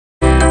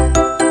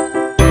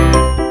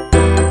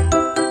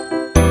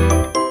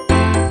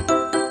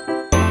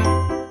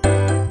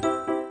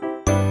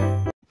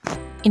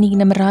இன்றைக்கி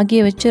நம்ம ராகியை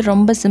வச்சு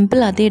ரொம்ப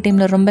சிம்பிள் அதே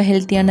டைமில் ரொம்ப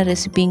ஹெல்த்தியான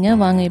ரெசிபிங்க.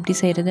 வாங்க எப்படி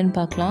செய்கிறதுன்னு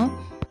பார்க்கலாம்.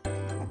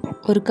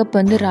 ஒரு கப்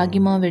ராகி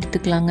மாவு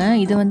எடுத்துக்கலாங்க.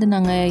 இதை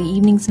நாங்கள்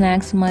ஈவினிங்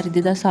ஸ்நாக்ஸ் மாதிரி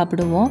இது தான்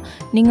சாப்பிடுவோம்.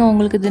 நீங்கள்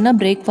உங்களுக்கு இதுனா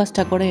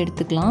பிரேக்ஃபாஸ்ட்டாக கூட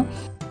எடுத்துக்கலாம்.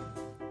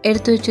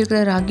 எடுத்து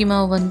வச்சுருக்கிற ராகி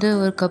மாவு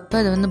ஒரு கப்பு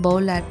அதை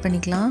பவுலில் ஆட்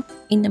பண்ணிக்கலாம்.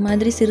 இந்த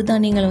மாதிரி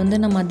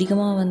சிறுதானியங்களை நம்ம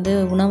அதிகமாக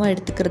உணவாக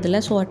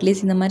எடுத்துக்கிறதில்ல. ஸோ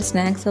அட்லீஸ்ட் இந்த மாதிரி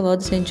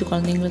ஸ்நாக்ஸாவது செஞ்சு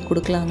குழந்தைங்களுக்கு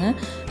கொடுக்கலாங்க.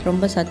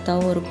 ரொம்ப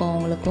சத்தாகவும் இருக்கும்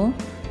அவங்களுக்கும்.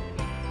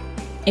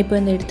 இப்போ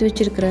இந்த எடுத்து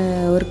வச்சுருக்கிற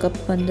ஒரு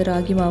கப்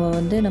ராகி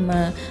மாவை நம்ம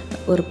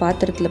ஒரு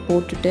பாத்திரத்தில்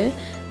போட்டுட்டு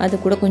அது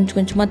கூட கொஞ்சம்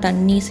கொஞ்சமாக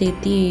தண்ணி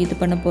சேர்த்து இது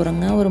பண்ண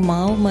போகிறோங்க. ஒரு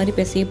மாவு மாதிரி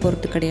பிசைய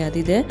போகிறது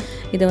கிடையாது.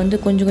 இதை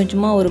கொஞ்சம்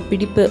கொஞ்சமாக ஒரு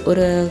பிடிப்பு,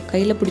 ஒரு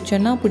கையில்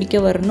பிடிச்சோன்னா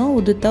பிடிக்க வரணும்,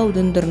 உதுத்தா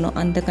உதிர்ந்துடணும்.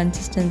 அந்த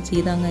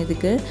கன்சிஸ்டன்சி தாங்க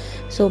இதுக்கு.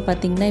 ஸோ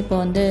பார்த்திங்கன்னா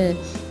இப்போ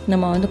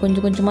நம்ம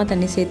கொஞ்சம் கொஞ்சமாக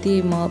தண்ணி சேர்த்து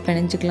மாவு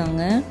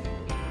பிணைஞ்சிக்கலாங்க.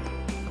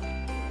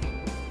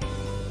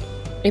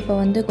 இப்போ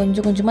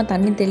கொஞ்சம் கொஞ்சமாக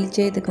தண்ணி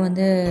தெளித்து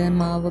இதுக்கு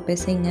மாவு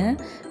பிசைங்க.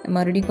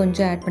 மறுபடியும்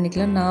கொஞ்சம் ஆட்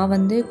பண்ணிக்கலாம்.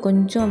 நான்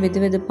கொஞ்சம்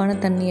வெதுப்பான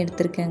தண்ணி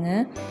எடுத்திருக்கேங்க.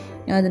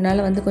 அதனால்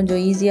கொஞ்சம்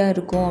ஈஸியாக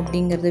இருக்கும்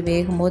அப்படிங்கிறது,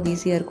 வேகும் போது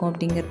ஈஸியாக இருக்கும்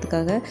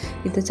அப்படிங்கிறதுக்காக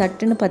இது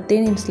சட்டுன்னு 10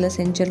 நிமிஷத்தில்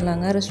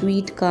செஞ்சிடலாங்க.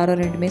 ஸ்வீட் காரம்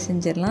ரெண்டுமே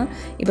செஞ்சிடலாம்.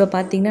 இப்போ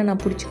பார்த்திங்கன்னா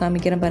நான் பிடிச்சி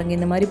காமிக்கிறேன் பாருங்கள்.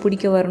 இந்த மாதிரி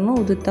பிடிக்க வரணும்,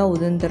 உதுத்தா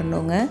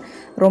உதிர்ந்துடணுங்க.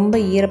 ரொம்ப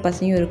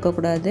ஈரப்பசையும்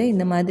இருக்கக்கூடாது.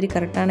 இந்த மாதிரி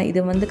கரெக்டான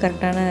இது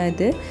கரெக்டான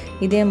இது.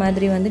 இதே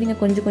மாதிரி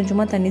நீங்கள் கொஞ்சம்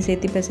கொஞ்சமாக தண்ணி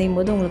சேர்த்து பிசையும்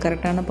போது உங்களுக்கு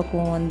கரெக்டான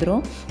பக்குவம்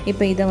வந்துடும்.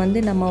 இப்போ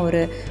இதை நம்ம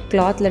ஒரு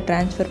கிளாத்தில்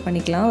ட்ரான்ஸ்ஃபர்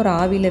பண்ணிக்கலாம். ஒரு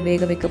ஆவியில்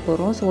வேக வைக்க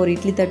போகிறோம். ஸோ ஒரு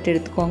இட்லி தட்டு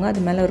எடுத்துக்கோங்க.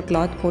 அது மேலே ஒரு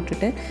கிளாத்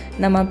போட்டுட்டு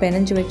நம்ம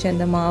பிணைஞ்சு வச்ச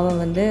அந்த மாவை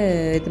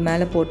இது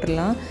மேலே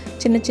போட்டுடலாம்.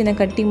 சின்ன சின்ன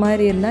கட்டி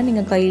மாதிரி இருந்தால்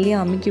நீங்கள் கையிலேயே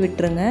அமுக்கி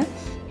விட்டுருங்க.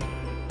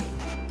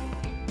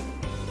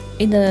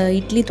 இந்த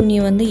இட்லி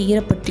துணியை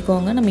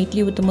ஈரப்படுத்திக்கோங்க. நம்ம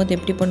இட்லி ஊற்றும் போது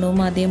எப்படி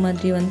பண்ணுவோமோ அதே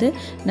மாதிரி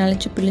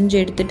நனைச்சி பிழிஞ்சு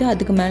எடுத்துகிட்டு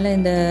அதுக்கு மேலே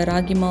இந்த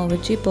ராகி மாவு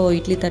வச்சு இப்போது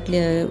இட்லி தட்டில்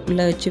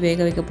உள்ளே வச்சு வேக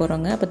வைக்க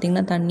போகிறோங்க.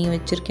 பார்த்திங்கன்னா தண்ணி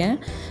வச்சுருக்கேன்.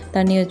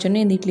 தண்ணி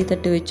வச்சோன்னே இந்த இட்லி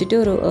தட்டு வச்சுட்டு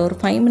ஒரு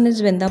 5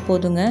 மினிட்ஸ் வெந்தால்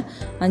போதுங்க.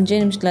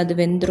 5 நிமிஷத்தில் அது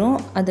வெந்துடும்.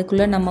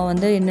 அதுக்குள்ளே நம்ம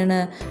என்னென்ன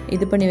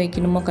இது பண்ணி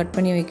வைக்கணுமோ, கட்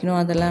பண்ணி வைக்கணும்,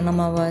 அதெல்லாம்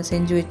நம்ம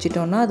செஞ்சு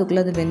வச்சிட்டோன்னா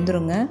அதுக்குள்ளே அது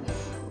வெந்துருங்க.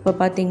 இப்போ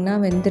பார்த்திங்கன்னா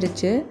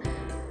வெந்துருச்சு.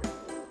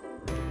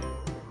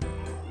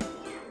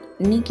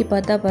 நீக்கி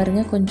பார்த்தா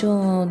பாருங்கள், கொஞ்சம்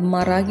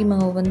ராகி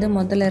மாவு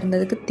முதல்ல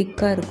இருந்ததுக்கு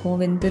திக்காக இருக்கும்,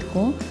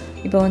 வெந்திருக்கும்.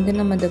 இப்போ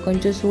நம்ம அதை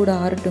கொஞ்சம் சூடு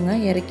ஆறட்டுங்க.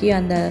 இறக்கி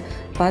அந்த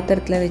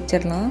பாத்திரத்தில்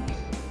வச்சிடலாம்.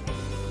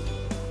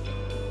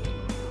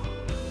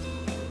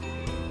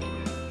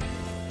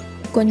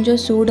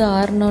 கொஞ்சம் சூடு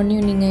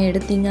ஆறினோன்னையும் நீங்கள்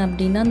எடுத்தீங்க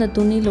அப்படின்னா அந்த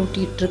துணியில்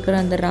ஒட்டிகிட்ருக்கிற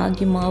அந்த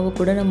ராகி மாவு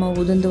கூட நம்ம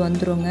உதிர்ந்து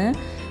வந்துடுங்க.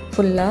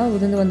 ஃபுல்லாக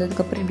உதிர்ந்து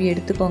வந்ததுக்கப்புறம் இப்படி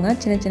எடுத்துக்கோங்க.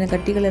 சின்ன சின்ன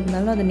கட்டிகள்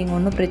இருந்தாலும் அதை நீங்கள்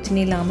ஒன்றும்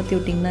பிரச்சனையில் அமர்த்தி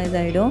விட்டிங்கன்னா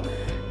இதாகிடும்.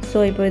 ஸோ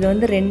இப்போ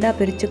இது 2ஆக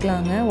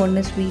பிரிச்சுக்கலாங்க.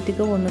 ஒன்று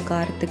ஸ்வீட்டுக்கு, ஒன்று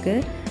காரத்துக்கு.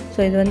 ஸோ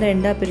இது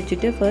 2ஆக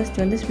பிரிச்சுட்டு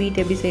ஃபர்ஸ்ட் ஸ்வீட்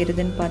எப்படி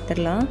செய்கிறதுன்னு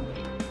பார்த்துடலாம்.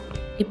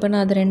 இப்போ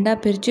நான் அதை 2ஆக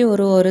பிரித்து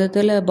ஒரு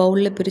இதில்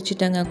பவுலில்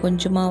பிரிச்சுட்டேங்க.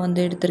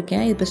 கொஞ்சமாக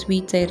எடுத்திருக்கேன். இப்போ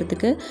ஸ்வீட்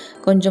செய்கிறதுக்கு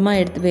கொஞ்சமாக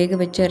எடுத்து வேக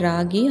வச்ச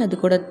ராகி, அது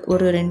கூட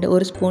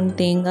ஒரு ஸ்பூன்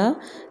தேங்காய்,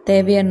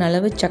 தேவையான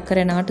அளவு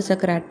சர்க்கரை, நாட்டு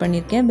சர்க்கரை ஆட்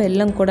பண்ணியிருக்கேன்.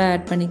 வெல்லம் கூட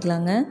ஆட்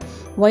பண்ணிக்கலாங்க.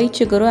 ஒயிட்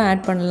சுகரும்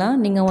ஆட் பண்ணலாம்.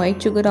 நீங்கள்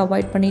ஒயிட் சுகர்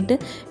அவாய்ட் பண்ணிவிட்டு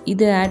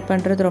இது ஆட்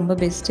பண்ணுறது ரொம்ப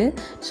பெஸ்ட்டு.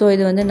 ஸோ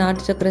இது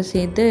நாட்டு சர்க்கரை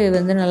சேர்த்து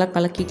நல்லா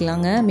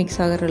கலக்கிக்கலாங்க. மிக்ஸ்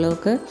ஆகிற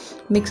அளவுக்கு.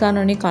 மிக்ஸ்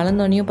ஆனோடனே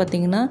கலந்தோடனையும்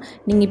பார்த்திங்கன்னா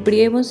நீங்கள்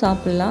இப்படியேவும்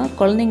சாப்பிட்லாம்.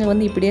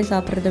 குழந்தைங்க இப்படியே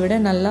சாப்பிட்றத விட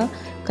நல்லா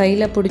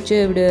கையில் பிடிச்சி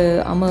இப்படி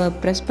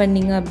ப்ரெஸ்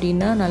பண்ணிங்க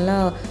அப்படின்னா நல்லா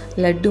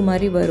லட்டு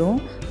மாதிரி வரும்.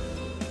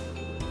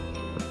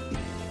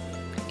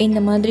 இந்த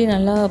மாதிரி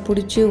நல்லா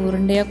பிடிச்சி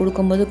உருண்டையாக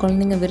கொடுக்கும்போது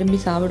குழந்தைங்க விரும்பி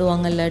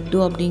சாப்பிடுவாங்க, லட்டு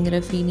அப்படிங்கிற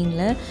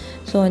ஃபீலிங்கில்.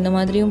 ஸோ இந்த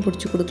மாதிரியும்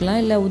பிடிச்சி கொடுக்கலாம்.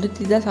 இல்லை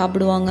உதுத்தி தான்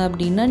சாப்பிடுவாங்க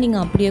அப்படின்னா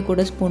நீங்கள் அப்படியே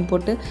கூட ஸ்பூன்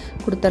போட்டு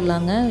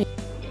கொடுத்துர்லாங்க.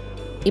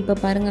 இப்போ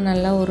பாருங்கள்,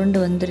 நல்லா உருண்டு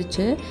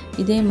வந்துருச்சு.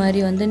 இதே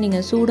மாதிரி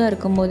நீங்கள் சூடாக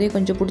இருக்கும் போதே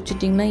கொஞ்சம்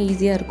பிடிச்சிட்டிங்கன்னா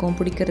ஈஸியாக இருக்கும்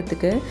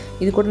பிடிக்கிறதுக்கு.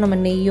 இது கூட நம்ம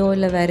நெய்யோ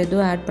இல்லை வேறு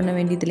எதுவும் ஆட் பண்ண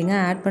வேண்டியது இல்லைங்க.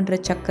 ஆட் பண்ணுற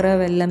சர்க்கரை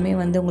வெல்லமே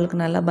உங்களுக்கு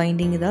நல்லா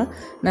பைண்டிங் தான்,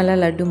 நல்லா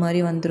லட்டு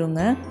மாதிரி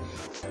வந்துருங்க.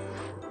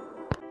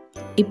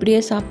 இப்படியே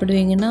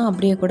சாப்பிடுவீங்கன்னா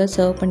அப்படியே கூட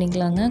சர்வ்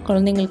பண்ணிக்கலாங்க.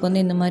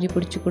 குழந்தைங்களுக்கு இந்த மாதிரி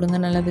பிடிச்சி கொடுங்க,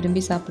 நல்லா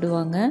விரும்பி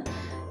சாப்பிடுவாங்க.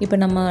 இப்போ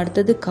நம்ம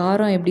அடுத்தது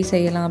காரம் எப்படி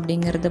செய்யலாம்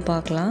அப்படிங்கிறத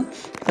பார்க்கலாம்.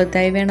 இப்போ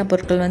தேவையான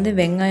பொருட்கள்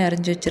வெங்காயம்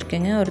அரிஞ்சு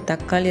வச்சுருக்கேங்க, ஒரு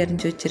தக்காளி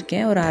அரிஞ்சு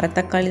வச்சுருக்கேன், ஒரு அரை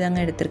தக்காளி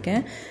தாங்க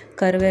எடுத்திருக்கேன்,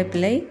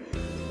 கருவேப்பிலை,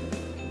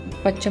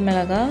 பச்சை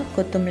மிளகாய்,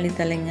 கொத்தமல்லி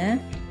தலைங்க.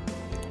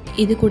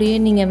 இது கூடயே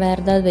நீங்கள்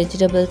வேறு ஏதாவது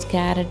வெஜிடபிள்ஸ்,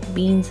 கேரட்,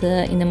 பீன்ஸு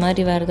இந்த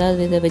மாதிரி வேறு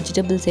ஏதாவது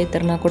வெஜிடபிள்ஸ்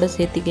சேர்த்துறனா கூட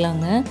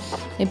சேர்த்திக்கலாங்க.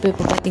 இப்போ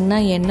பார்த்திங்கன்னா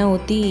எண்ணெய்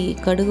ஊற்றி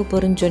கடுகு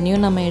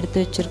பொரிஞ்சோன்னையும் நம்ம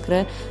எடுத்து வச்சுருக்கிற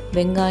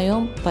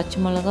வெங்காயம், பச்சை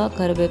மிளகா,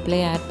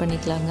 கருவேப்பிலையை ஆட்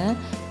பண்ணிக்கலாங்க.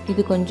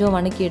 இது கொஞ்சம்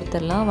வணக்கி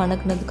எடுத்துடலாம்.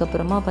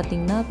 வணக்கினதுக்கப்புறமா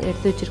பார்த்திங்கன்னா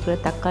எடுத்து வச்சுருக்கிற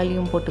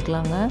தக்காளியும்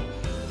போட்டுக்கலாங்க.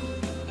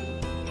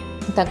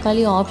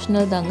 தக்காளி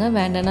ஆப்ஷனல் தாங்க,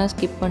 வேண்டானா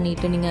ஸ்கிப்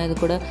பண்ணிவிட்டு நீங்கள் அது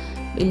கூட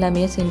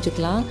எல்லாமே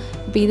செஞ்சுக்கலாம்.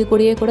 இப்போ இது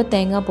கூடயே கூட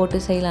தேங்காய் போட்டு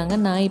செய்யலாங்க.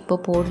 நான் இப்போ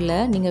போடல,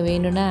 நீங்கள்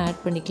வேணும்னா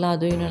ஆட் பண்ணிக்கலாம்.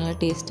 அதுவும் நல்லா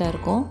டேஸ்ட்டாக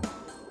இருக்கும்.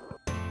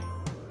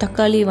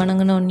 தக்காளி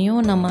வணங்கினோன்னையும்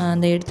நம்ம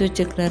அந்த எடுத்து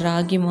வச்சுருக்கிற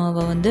ராகி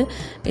மாவை வந்து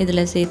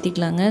இதில்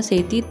சேர்த்திக்கலாங்க.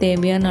 சேர்த்தி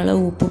தேவையான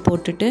அளவு உப்பு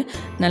போட்டுட்டு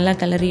நல்லா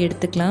கிளறி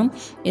எடுத்துக்கலாம்.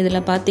 இதில்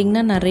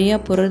பார்த்திங்கன்னா நிறையா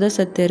புரத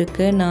சத்து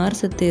இருக்குது, நார்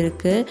சத்து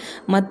இருக்குது.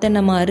 மற்ற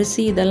நம்ம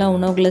அரிசி இதெல்லாம்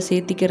உணவுகளை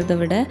சேர்த்திக்கிறத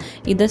விட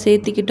இதை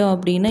சேர்த்திக்கிட்டோம்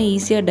அப்படின்னா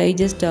ஈஸியாக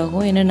டைஜஸ்ட்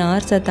ஆகும். ஏன்னா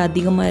நார் சத்து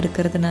அதிகமாக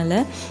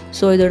இருக்கிறதுனால.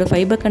 ஸோ இதோட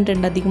ஃபைபர்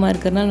கண்டென்ட் அதிகமாக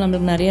இருக்கிறதுனால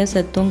நம்மளுக்கு நிறையா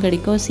சத்தும்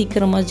கிடைக்கும்,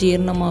 சீக்கிரமாக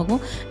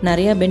ஜீரணமாகும்,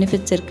 நிறையா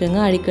பெனிஃபிட்ஸ் இருக்குங்க.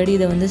 அடிக்கடி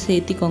இதை வந்து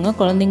சேர்த்திக்கோங்க.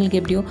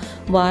 குழந்தைங்களுக்கு எப்படியும்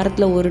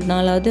வாரத்தில் ஒரு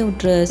நாளாவது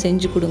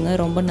செஞ்சு கொடுங்க,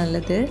 ரொம்ப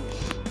நல்லது.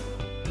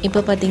 இப்போ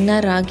பார்த்திங்கன்னா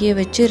ராகியை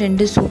வச்சு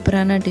 2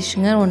 சூப்பரான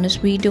டிஷ்ஷுங்க. ஒன்று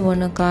ஸ்வீட்டு,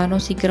 ஒன்று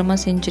காரம். சீக்கிரமாக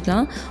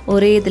செஞ்சுக்கலாம்.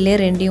 ஒரே இதிலே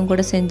 2யும்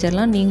கூட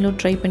செஞ்சிடலாம். நீங்களும்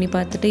ட்ரை பண்ணி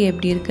பார்த்துட்டு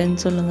எப்படி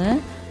இருக்குன்னு சொல்லுங்கள்.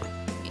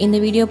 இந்த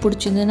வீடியோ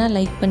பிடிச்சிருந்ததுன்னா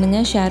லைக்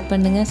பண்ணுங்கள், ஷேர்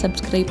பண்ணுங்கள்,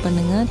 சப்ஸ்கிரைப்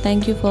பண்ணுங்கள்.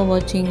 தேங்க்யூ ஃபார்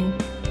வாட்சிங்.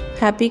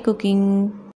 Happy cooking.